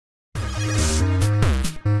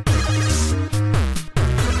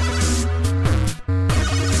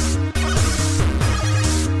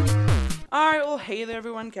Hey there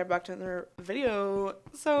everyone, get back to another video.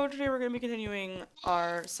 So today we're going to be continuing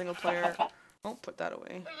our single player. Oh, put that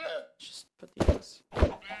away. Just put these.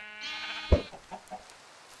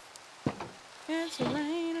 It's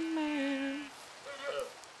raining man.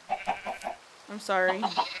 I'm sorry.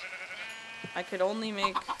 I could only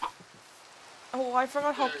make... Oh, I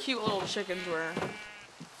forgot how cute little chickens were.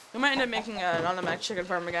 We might end up making an automatic chicken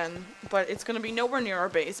farm again, but it's going to be nowhere near our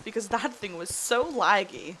base because that thing was so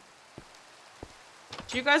laggy.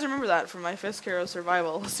 Do you guys remember that from my Fisk Hero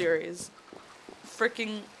Survival series?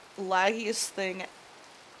 Freaking laggiest thing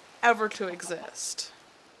ever to exist.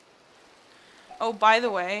 Oh, by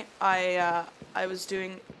the way, I was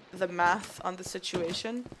doing the math on the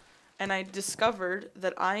situation, and I discovered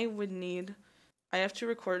that I have to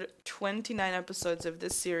record 29 episodes of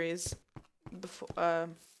this series before,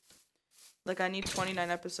 like I need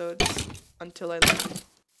 29 episodes until I leave.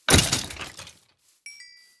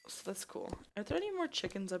 So that's cool. Are there any more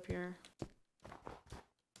chickens up here?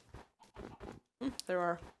 There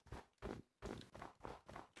are.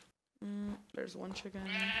 There's one chicken.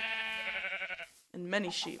 And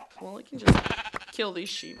many sheep. Well, we can just kill these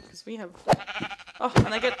sheep because we have... Oh,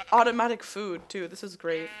 and I get automatic food too. This is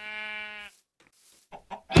great.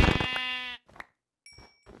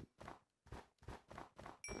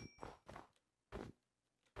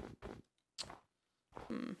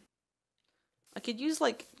 I could use,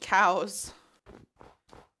 like, cows.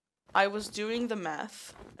 I was doing the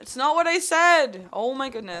math. It's not what I said! Oh my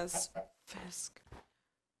goodness. Fisk.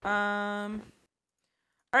 Alright,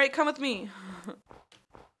 come with me.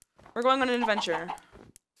 We're going on an adventure.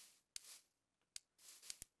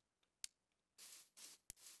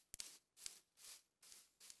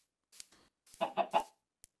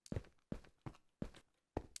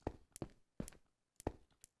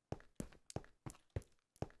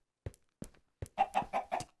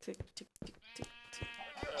 Tick, tick, tick, tick, tick.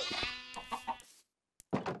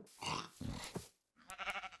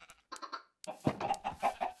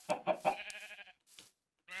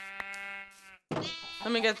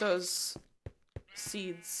 Let me get those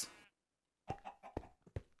seeds.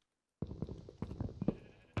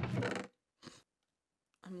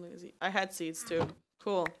 I'm lazy. I had seeds too.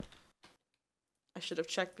 Cool. I should have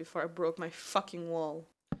checked before I broke my fucking wall.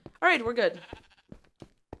 Alright, we're good.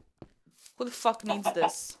 Who the fuck needs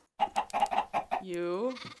this?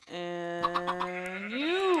 You and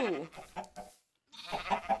you.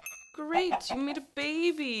 Great, you made a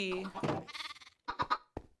baby.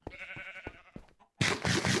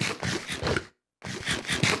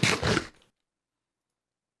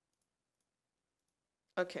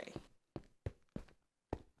 Okay.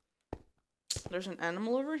 There's an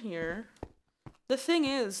animal over here. The thing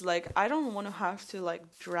is, like, I don't want to have to,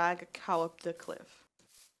 like, drag a cow up the cliff.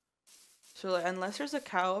 So, like, unless there's a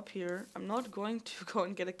cow up here, I'm not going to go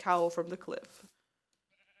and get a cow from the cliff.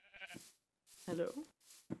 Hello?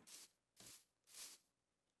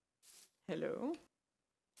 Hello?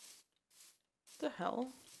 What the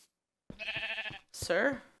hell?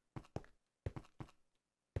 Sir?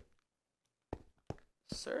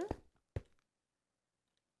 Sir?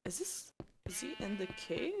 Is he in the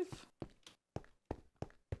cave?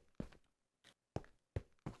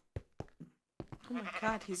 Oh my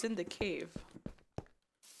god, he's in the cave.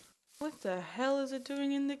 What the hell is it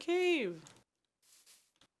doing in the cave?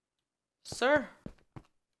 Sir?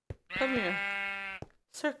 Come here.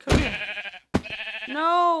 Sir, come here.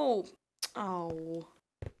 No! Oh.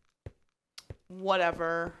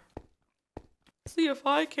 Whatever. See if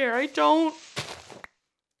I care. I don't.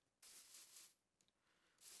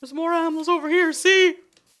 There's more animals over here, see?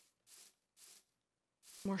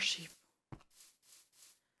 More sheep.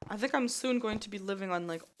 I think I'm soon going to be living on,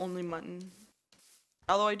 like, only mutton.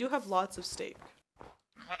 Although I do have lots of steak.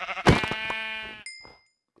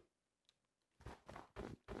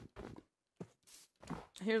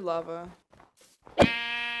 I hear lava.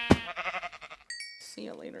 See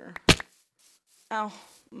you later. Ow,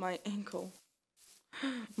 my ankle.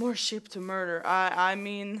 More sheep to murder. I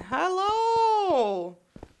mean, hello!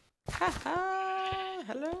 Haha,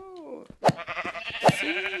 hello.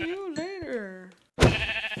 See you later.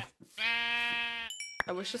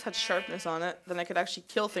 I wish this had sharpness on it, then I could actually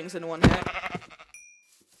kill things in one hit.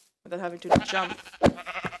 Without having to jump.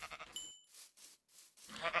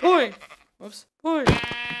 Boy! Whoops. Boy!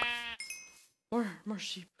 More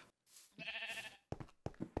sheep.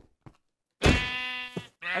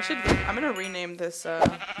 I'm gonna rename this, I'm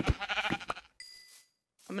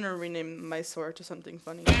gonna rename my sword to something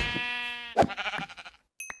funny.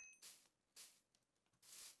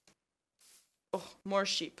 Oh, more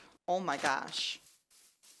sheep. Oh my gosh.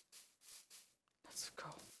 Let's go.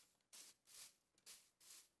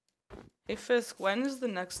 Hey Fisk, when is the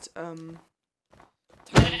next time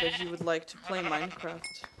that you would like to play Minecraft?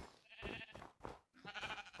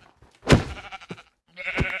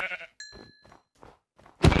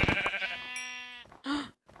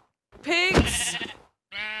 Pigs!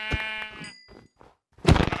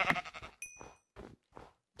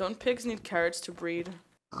 Don't pigs need carrots to breed?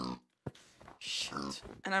 Shit.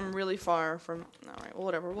 And I'm really far from... Alright, well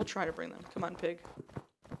whatever, we'll try to bring them. Come on, pig.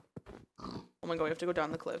 Oh my god, we have to go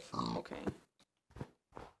down the cliff. Okay.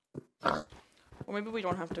 Or maybe we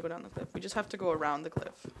don't have to go down the cliff. We just have to go around the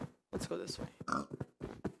cliff. Let's go this way.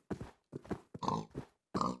 Oh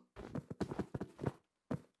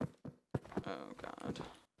god.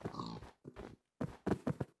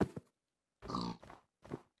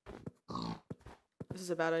 This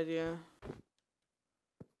is a bad idea.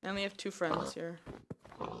 I only have 2 friends here.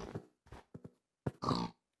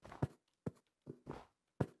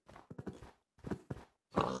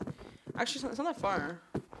 Actually, it's not that far.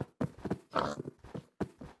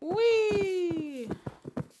 Whee!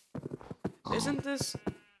 Isn't this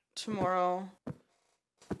tomorrow?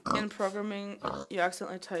 In programming, you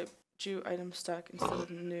accidentally type Jew item stack instead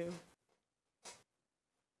of new.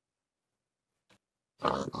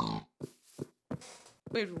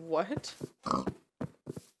 Wait, what?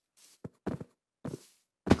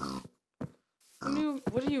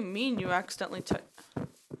 What do you mean you accidentally type?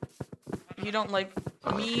 You don't like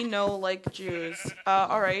me, no like Jews.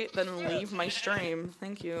 Alright, then leave my stream.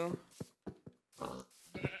 Thank you.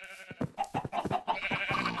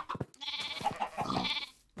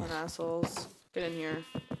 What assholes. Get in here.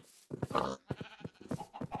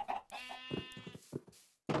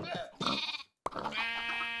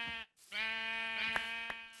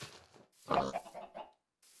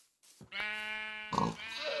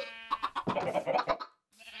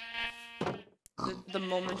 The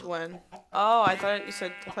moment when. Oh, I thought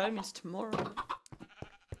it means tomorrow.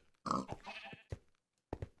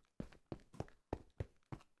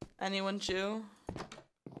 Anyone Jew?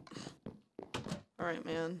 Alright,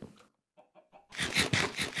 man.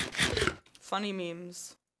 Funny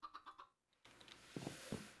memes.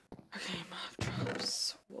 Okay, mob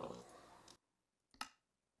drops. Whoa.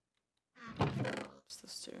 What's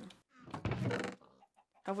this do?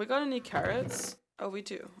 Have we got any carrots? Oh, we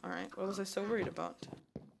do. Alright, what was I so worried about?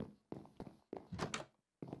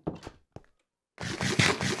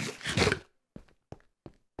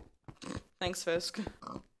 Thanks, Fisk.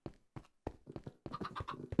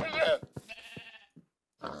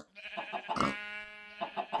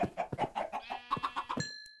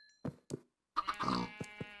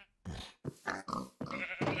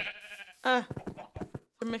 They're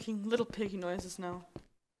making little piggy noises now.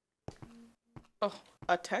 Oh,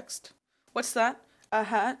 a text? What's that? A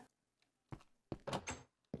hat?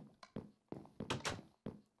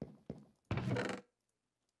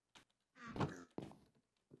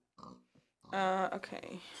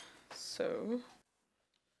 Okay. So,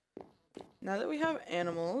 now that we have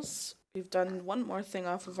animals, we've done one more thing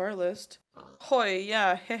off of our list. Hoi,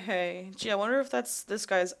 yeah, hey hey. Gee, I wonder if that's this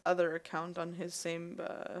guy's other account on his same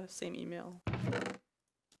email.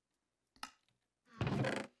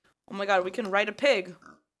 Oh my god, we can ride a pig.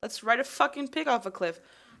 Let's ride a fucking pig off a cliff.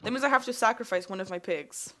 That means I have to sacrifice one of my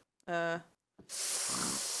pigs.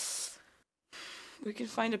 We can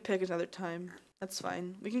find a pig another time. That's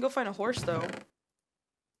fine. We can go find a horse, though.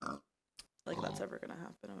 Like, that's ever gonna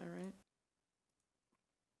happen, am I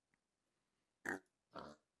right?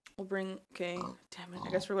 We'll bring... Okay. Damn it. I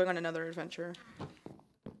guess we're going on another adventure.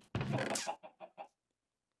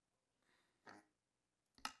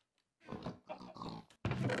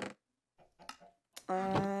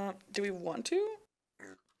 Do we want to?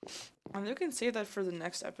 I think we can save that for the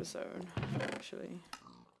next episode, actually.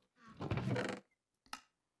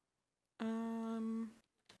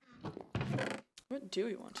 What do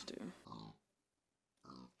we want to do?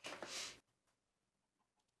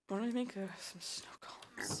 Why don't we make some snow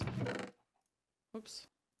columns? Whoops.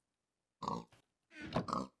 I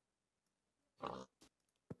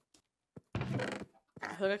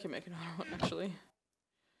feel like I can make another one, actually.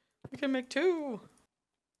 We can make 2!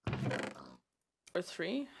 Or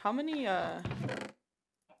 3? How many,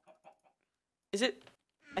 Is it...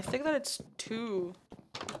 I think that it's 2.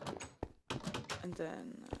 And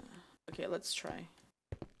then... Okay, let's try.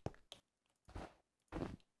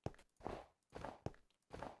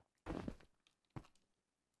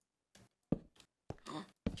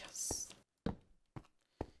 Yes.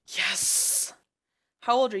 Yes!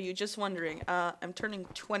 How old are you? Just wondering. I'm turning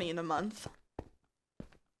 20 in a month.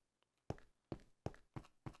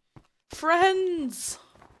 Friends!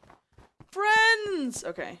 Friends!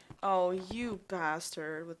 Okay. Oh, you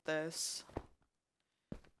bastard with this.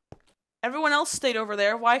 Everyone else stayed over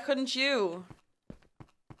there. Why couldn't you?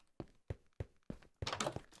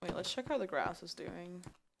 Wait, let's check how the grass is doing.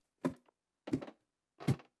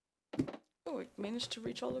 Oh, it managed to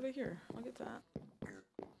reach all the way here. Look at that.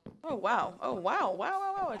 Oh, wow. Oh, wow. Wow,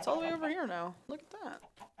 wow, wow. It's all the way over here now. Look at that.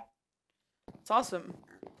 It's awesome.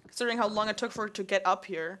 Considering how long it took for it to get up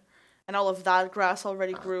here. And all of that grass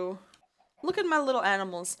already grew. Look at my little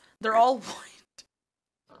animals. They're all white.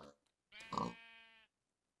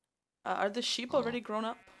 Are the sheep already grown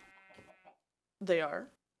up? They are.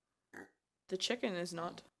 The chicken is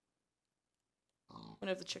not. One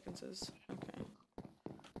of the chickens is. Okay.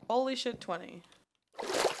 Holy shit, 20.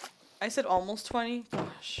 I said almost 20?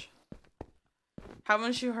 Gosh.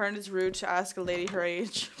 Haven't you heard it's rude to ask a lady her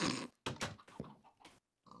age?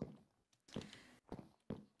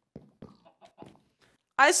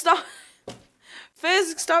 I stop.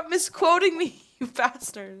 Fizz, stop misquoting me, you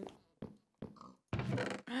bastard.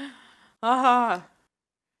 Aha.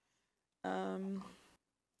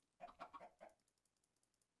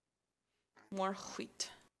 More wheat.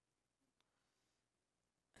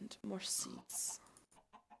 And more seeds.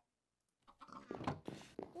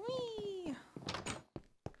 Whee!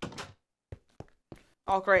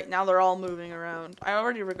 Oh great, now they're all moving around. I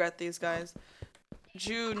already regret these guys.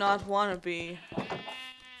 Do not wanna be.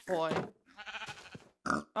 Boy.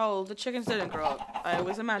 Oh, the chickens didn't grow up. I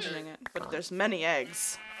was imagining it. But there's many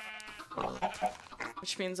eggs.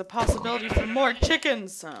 Which means a possibility for more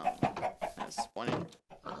chickens. Oh, that's funny.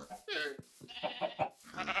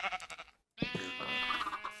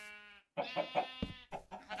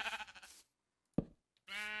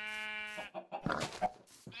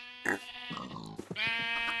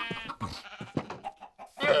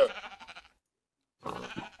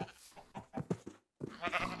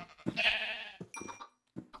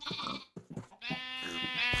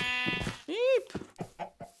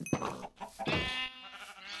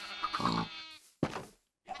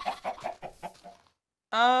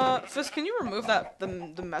 Fizz, can you remove that the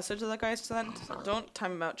message that guy sent? Don't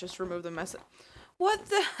time him out, just remove the message. What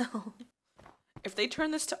the hell? If they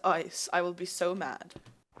turn this to ice, I will be so mad.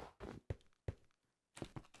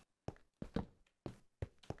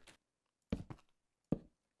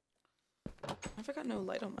 I've got no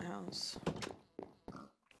light on my house.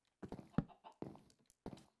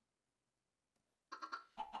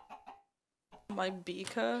 My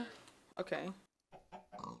beaka? Okay.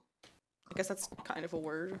 I guess that's kind of a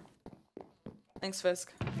word. Thanks,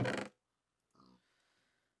 Fisk.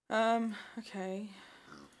 Okay.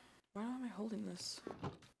 Why am I holding this?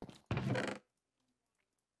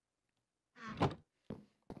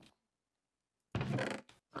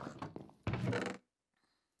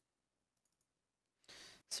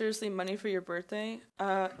 Seriously, money for your birthday?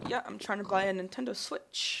 Yeah, I'm trying to buy a Nintendo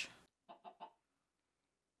Switch.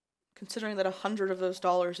 Considering that 100 of those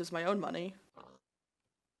dollars is my own money.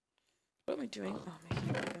 What am I doing? Oh,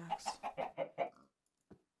 making pickaxe.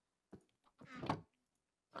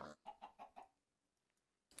 I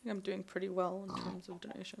think I'm doing pretty well in terms of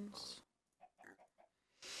donations.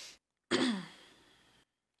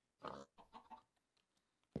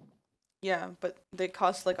 Yeah, but they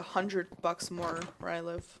cost like $100 more where I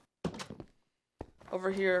live.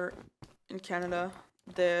 Over here in Canada,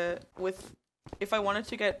 if I wanted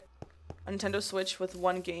to get a Nintendo Switch with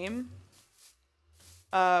one game,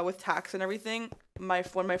 with tax and everything,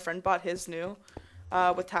 when my friend bought his new,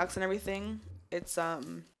 with tax and everything, it's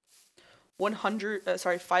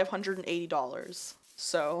 $580.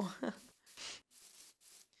 So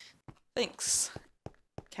thanks,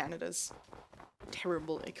 Canada's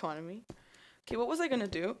terrible economy. Okay, what was I gonna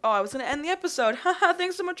do? Oh, I was gonna end the episode. Haha,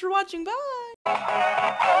 thanks so much for watching. Bye.